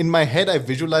remember, in my head, I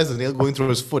visualized the nail going through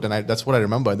his foot, and that's what I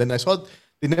remember. And then I saw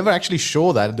they never actually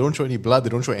show that. They don't show any blood. They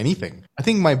don't show anything. I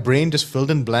think my brain just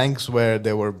filled in blanks where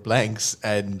there were blanks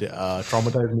and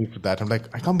traumatized me for that. I'm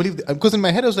like, I can't believe, because in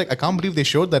my head I was like, I can't believe they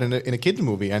showed that in a kids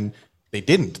movie, and they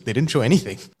didn't. They didn't show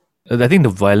anything. I think the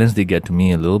violence did get to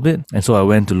me a little bit, and so I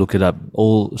went to look it up.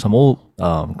 Some old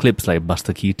clips like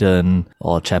Buster Keaton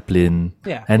or Chaplin.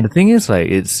 Yeah. And the thing is, like,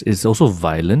 it's also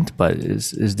violent, but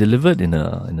it's delivered in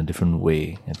a different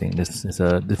way. I think there's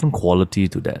a different quality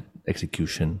to that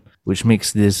execution, which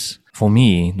makes this, for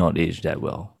me, not age that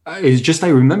well. It's just I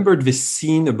remembered this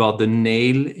scene about the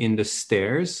nail in the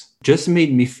stairs. Just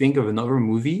made me think of another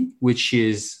movie, which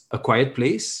is A Quiet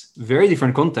Place. Very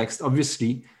different context,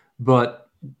 obviously, but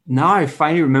now I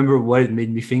finally remember what it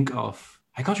made me think of.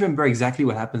 I can't remember exactly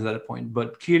what happens at that point,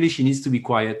 but clearly she needs to be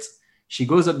quiet. She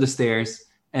goes up the stairs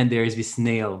and there is this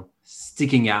nail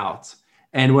sticking out.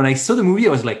 And when I saw the movie,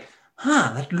 I was like,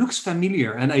 that looks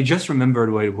familiar. And I just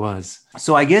remembered what it was.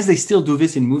 So I guess they still do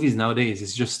this in movies nowadays.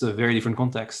 It's just a very different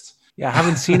context. Yeah, I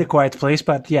haven't seen A Quiet Place,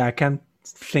 but yeah, I can't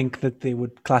think that they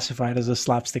would classify it as a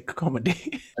slapstick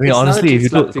comedy. I mean, honestly, if you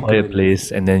took A Quiet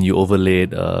Place and then you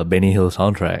overlaid Benny Hill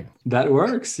soundtrack, that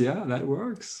works. Yeah, that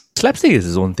works. Slapstick is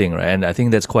his own thing, right? And I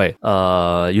think that's quite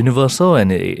universal,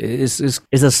 and it's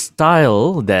a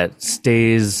style that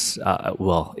stays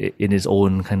in its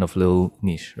own kind of little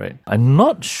niche, right? I'm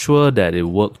not sure that it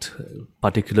worked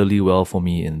particularly well for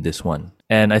me in this one.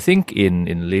 And I think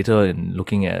in later in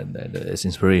looking at its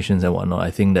inspirations and whatnot, I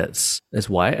think that's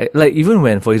why. Like, even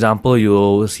when, for example,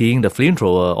 you're seeing the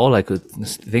flamethrower, all I could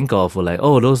think of were like,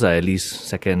 oh, those are at least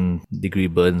second degree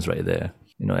burns right there.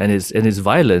 You know, and its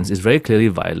violence is very clearly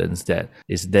violence that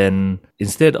is then,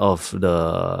 instead of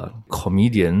the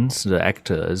comedians, the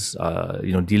actors,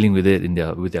 dealing with it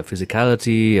with their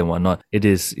physicality and whatnot, it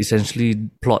is essentially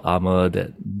plot armor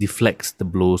that deflects the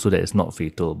blow so that it's not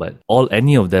fatal. But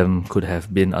any of them could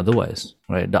have been otherwise,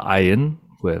 right? The iron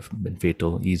could have been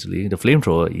fatal easily. The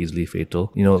flamethrower easily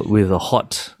fatal. You know, with a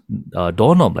hot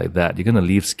doorknob like that, you're gonna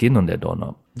leave skin on that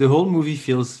doorknob. The whole movie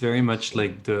feels very much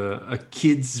like a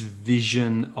kid's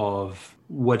vision of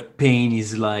what pain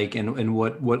is like and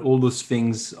what all those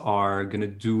things are gonna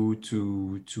do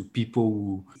to people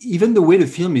who, even the way the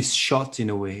film is shot in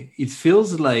a way, it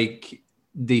feels like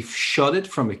they've shot it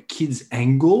from a kid's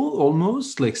angle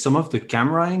almost. Like some of the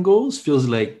camera angles feels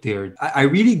like I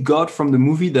really got from the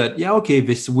movie that,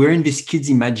 we're in this kid's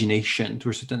imagination to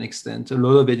a certain extent. A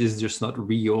lot of it is just not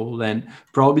real, and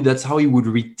probably that's how he would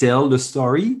retell the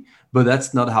story, but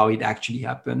that's not how it actually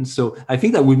happened. So I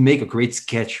think that would make a great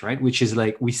sketch, right? Which is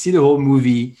like, we see the whole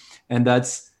movie and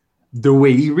that's the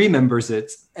way he remembers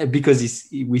it, because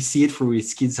we see it through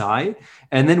his kid's eye,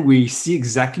 and then we see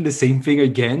exactly the same thing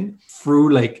again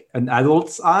through like an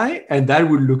adult's eye, and that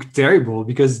would look terrible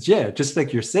because, just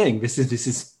like you're saying, this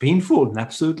is painful and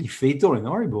absolutely fatal and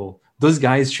horrible. Those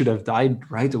guys should have died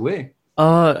right away.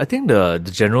 I think the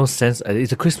general sense,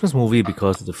 it's a Christmas movie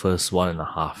because of the first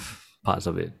 1.5 parts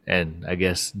of it, and I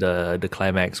guess the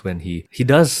climax when he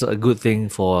does a good thing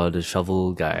for the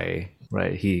shovel guy.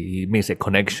 Right, he makes a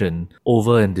connection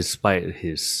over and despite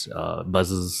his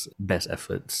Buzz's best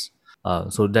efforts.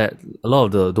 So that a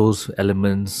lot of those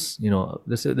elements,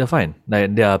 they're fine.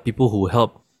 Like, there are people who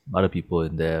help other people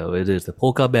in there, whether it's the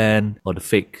polka band or the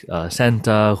fake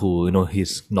Santa who,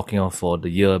 he's knocking off for the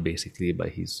year basically, but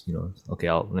he's,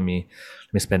 okay, let me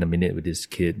spend a minute with this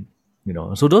kid.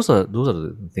 So those are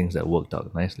the things that worked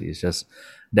out nicely. It's just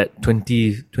that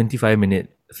 25 minute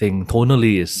thing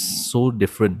tonally is so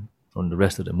different from the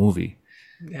rest of the movie.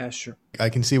 Yeah, sure. I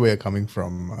can see where you're coming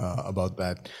from about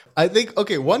that. I think,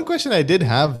 one question I did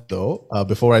have though,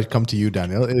 before I come to you,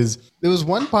 Daniel, is there was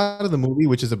one part of the movie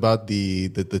which is about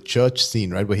the church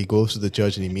scene, right? Where he goes to the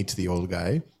church and he meets the old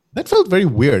guy. That felt very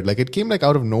weird. Like, it came like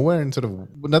out of nowhere and sort of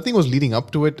nothing was leading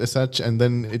up to it as such. And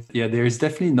then it... Yeah, there's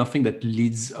definitely nothing that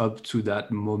leads up to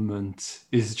that moment.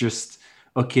 It's just,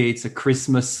 okay, it's a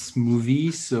Christmas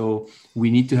movie, so we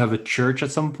need to have a church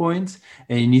at some point,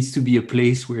 and it needs to be a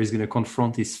place where he's going to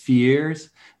confront his fears,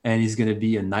 and he's going to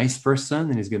be a nice person,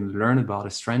 and he's going to learn about a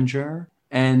stranger.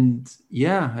 And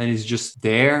he's just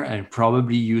there and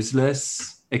probably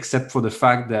useless, except for the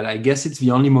fact that I guess it's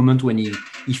the only moment when he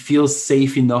feels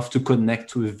safe enough to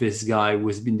connect with this guy who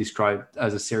has been described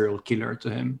as a serial killer to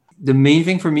him. The main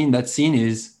thing for me in that scene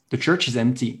is the church is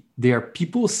empty. There are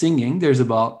people singing. There's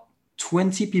about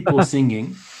 20 people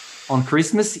singing on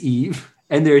Christmas Eve,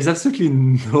 and there is absolutely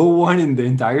no one in the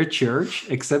entire church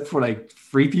except for like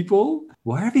 3 people.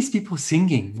 Why are these people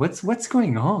singing? What's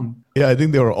going on? Yeah, I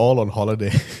think they were all on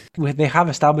holiday. They have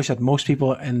established that most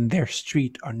people in their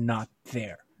street are not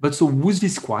there. But so who's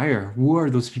this choir? Who are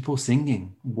those people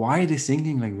singing? Why are they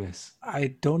singing like this?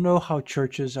 I don't know how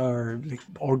churches are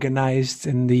organized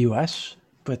in the US.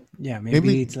 But yeah,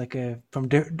 maybe it's like from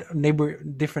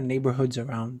different neighborhoods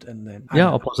around, and then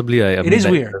or possibly a it is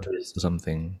weird or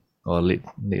something, or late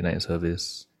night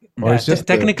service. Or it's just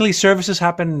technically services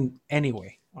happen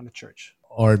anyway on the church.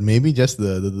 Or maybe just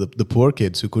the poor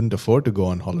kids who couldn't afford to go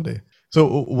on holiday.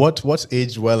 So what's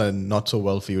aged well and not so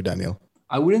well for you, Daniel?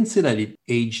 I wouldn't say that it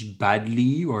aged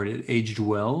badly or it aged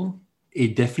well.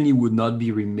 It definitely would not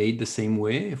be remade the same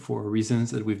way for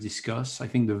reasons that we've discussed. I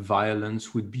think the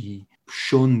violence would be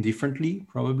shown differently,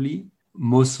 probably.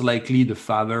 Most likely the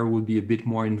father would be a bit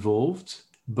more involved.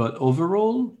 But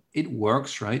overall, it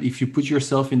works, right? If you put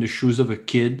yourself in the shoes of a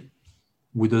kid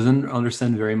who doesn't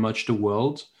understand very much the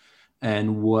world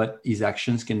and what his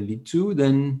actions can lead to,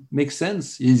 then makes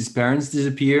sense. His parents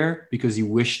disappear because he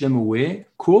wished them away.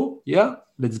 Cool. Yeah,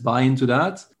 let's buy into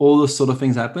that. All those sort of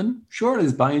things happen. Sure,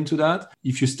 let's buy into that.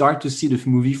 If you start to see the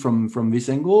movie from this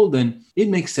angle, then it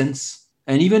makes sense.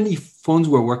 And even if phones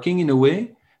were working in a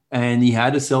way and he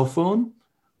had a cell phone,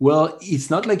 well,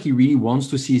 it's not like he really wants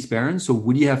to see his parents. So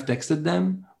would he have texted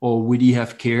them or would he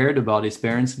have cared about his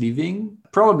parents leaving?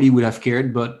 Probably would have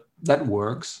cared, but that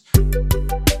works.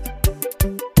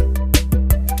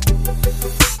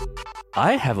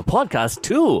 I have a podcast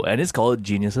too, and it's called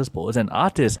Geniuses, Poets and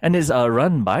Artists, and it's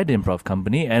run by the Improv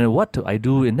Company. And what I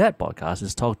do in that podcast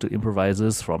is talk to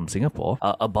improvisers from Singapore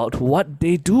about what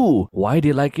they do, why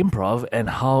they like improv, and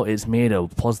how it's made a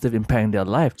positive impact in their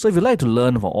life. So if you'd like to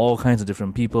learn from all kinds of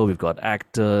different people, we've got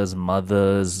actors,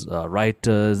 mothers,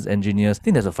 writers, engineers. I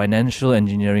think there's a financial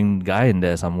engineering guy in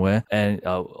there somewhere, and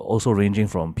also ranging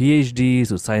from PhDs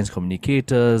to science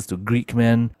communicators to Greek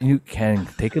men. You can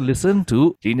take a listen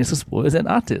to Geniuses, Poets and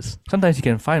Artists. Sometimes you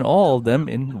can find all of them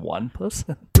in one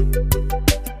person.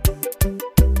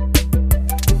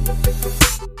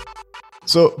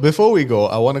 So before we go,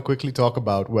 I want to quickly talk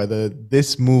about whether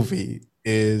this movie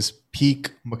is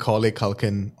peak Macaulay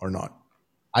Culkin or not.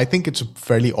 I think it's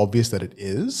fairly obvious that it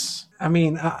is. I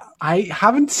mean, I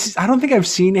don't think I've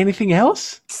seen anything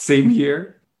else. Same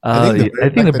here. I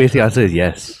think the basic answer is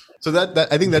yes. So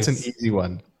that I think that's an easy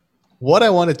one. What I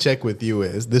want to check with you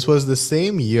is, this was the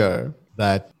same year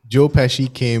that Joe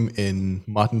Pesci came in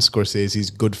Martin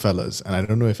Scorsese's Goodfellas. And I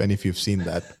don't know if any of you have seen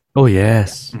that. Oh,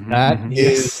 yes. That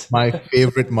is my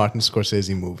favorite Martin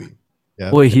Scorsese movie. Yeah.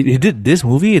 Wait, he did this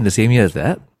movie in the same year as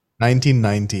that?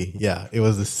 1990. Yeah, it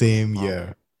was the same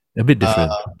year. A bit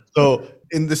different. So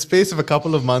in the space of a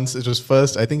couple of months,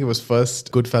 I think it was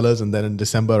first Goodfellas, and then in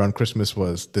December on Christmas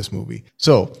was this movie.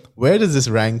 So where does this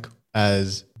rank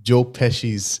as Joe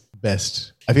Pesci's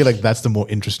best? I feel like that's the more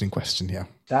interesting question here.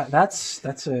 That's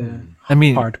a I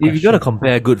mean, hard if question. you gotta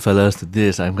compare Goodfellas to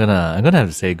this, I'm gonna have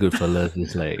to say Goodfellas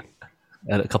is like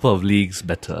a couple of leagues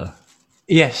better.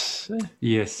 Yes.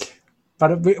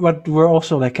 But we're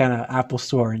also like kind of apples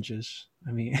to oranges.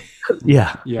 I mean,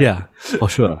 yeah, for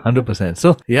sure, 100%.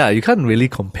 So yeah, you can't really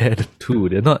compare the two.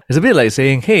 They're not. It's a bit like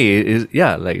saying, "Hey,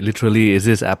 literally, is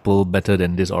this apple better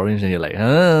than this orange?" And you're like,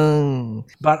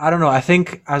 But I don't know. I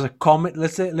think as a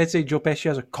let's say Joe Pesci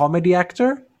as a comedy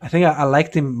actor, I think I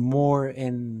liked him more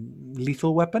in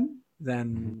Lethal Weapon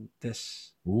than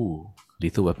this. Ooh,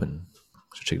 Lethal Weapon.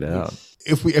 Should check that out.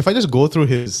 If I just go through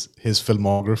his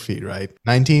filmography, right?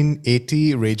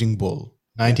 1980, Raging Bull.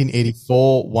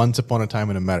 1984, Once Upon a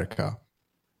Time in America.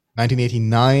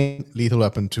 1989, Lethal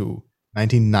Weapon 2.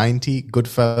 1990,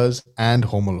 Goodfellas and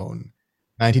Home Alone.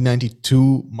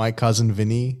 1992, My Cousin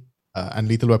Vinny and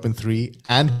Lethal Weapon 3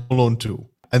 and Home Alone 2.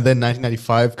 And then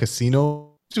 1995,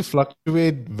 Casino. To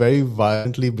fluctuate very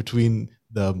violently between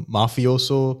the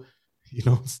mafioso,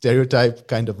 stereotype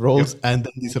kind of roles and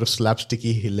then these sort of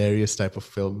slapsticky, hilarious type of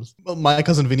films. Well, My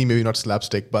Cousin Vinny, maybe not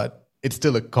slapstick, but it's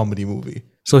still a comedy movie.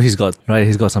 So he's got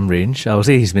some range. I would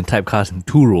say he's been typecast in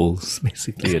 2 roles,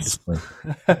 basically, at this point.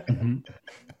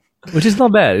 Which is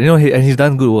not bad, and he's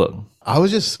done good work. I was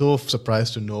just so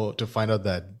surprised to find out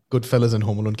that Goodfellas and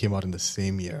Home Alone came out in the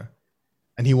same year.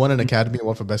 And he won an Academy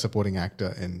Award for Best Supporting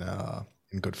Actor in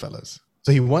Goodfellas.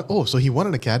 So he won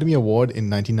an Academy Award in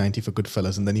 1990 for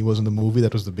Goodfellas, and then he was in the movie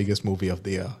that was the biggest movie of the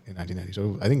year in 1990.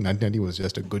 So I think 1990 was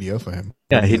just a good year for him.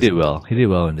 Yeah, he did well. He did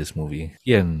well in this movie.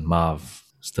 He and Marv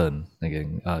Stern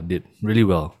again did really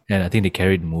well, and I think they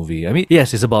carried the movie. I mean,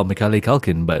 yes, it's about Macaulay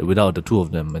Culkin, but without the two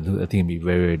of them, I think it'd be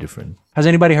very, very different. Has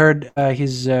anybody heard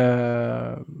his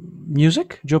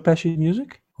music? Joe Pesci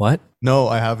music? What? No,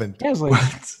 I haven't. Yeah, it's like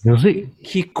music.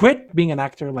 He quit being an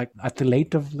actor like at the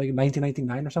late of like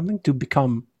 1999 or something to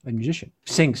become a musician.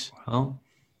 Sings. Oh,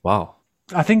 wow.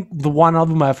 I think the one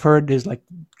album I've heard is like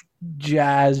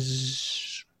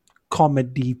jazz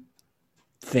comedy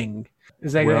thing.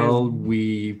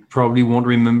 We probably won't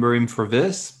remember him for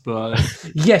this, but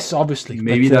yes, obviously.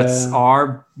 Maybe that's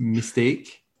our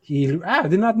mistake. I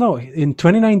did not know. In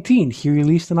 2019, he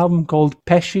released an album called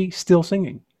Pesci Still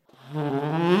Singing.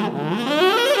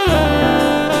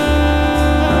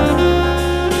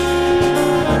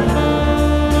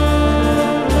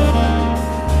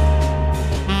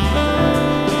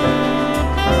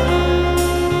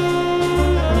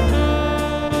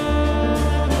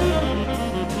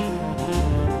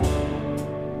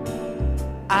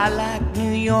 I like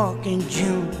New York in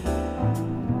June.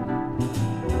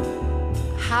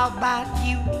 How about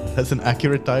you? That's an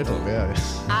accurate title, yeah.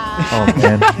 Oh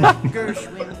man.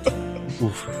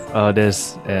 Oof.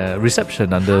 There's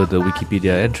reception under the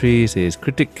Wikipedia entry. Says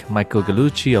critic Michael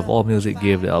Gallucci of AllMusic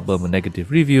gave the album a negative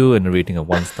review and a rating of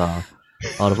 1 star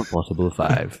out of a possible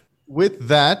 5. With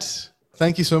that,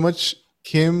 thank you so much,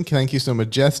 Kim. Thank you so much,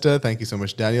 Jester. Thank you so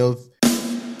much, Daniel.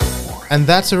 And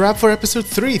that's a wrap for episode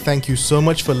 3. Thank you so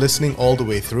much for listening all the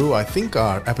way through. I think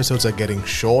our episodes are getting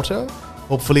shorter.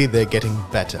 Hopefully, they're getting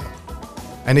better.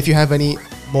 And if you have any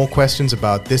more questions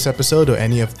about this episode or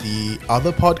any of the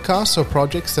other podcasts or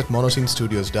projects that Monoscene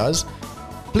Studios does,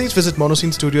 please visit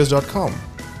monoscenestudios.com.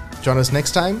 Join us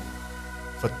next time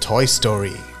for Toy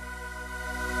Story.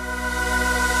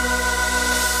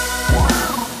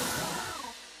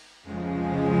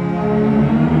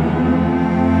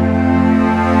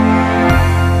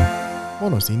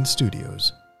 Monoscene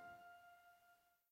Studios.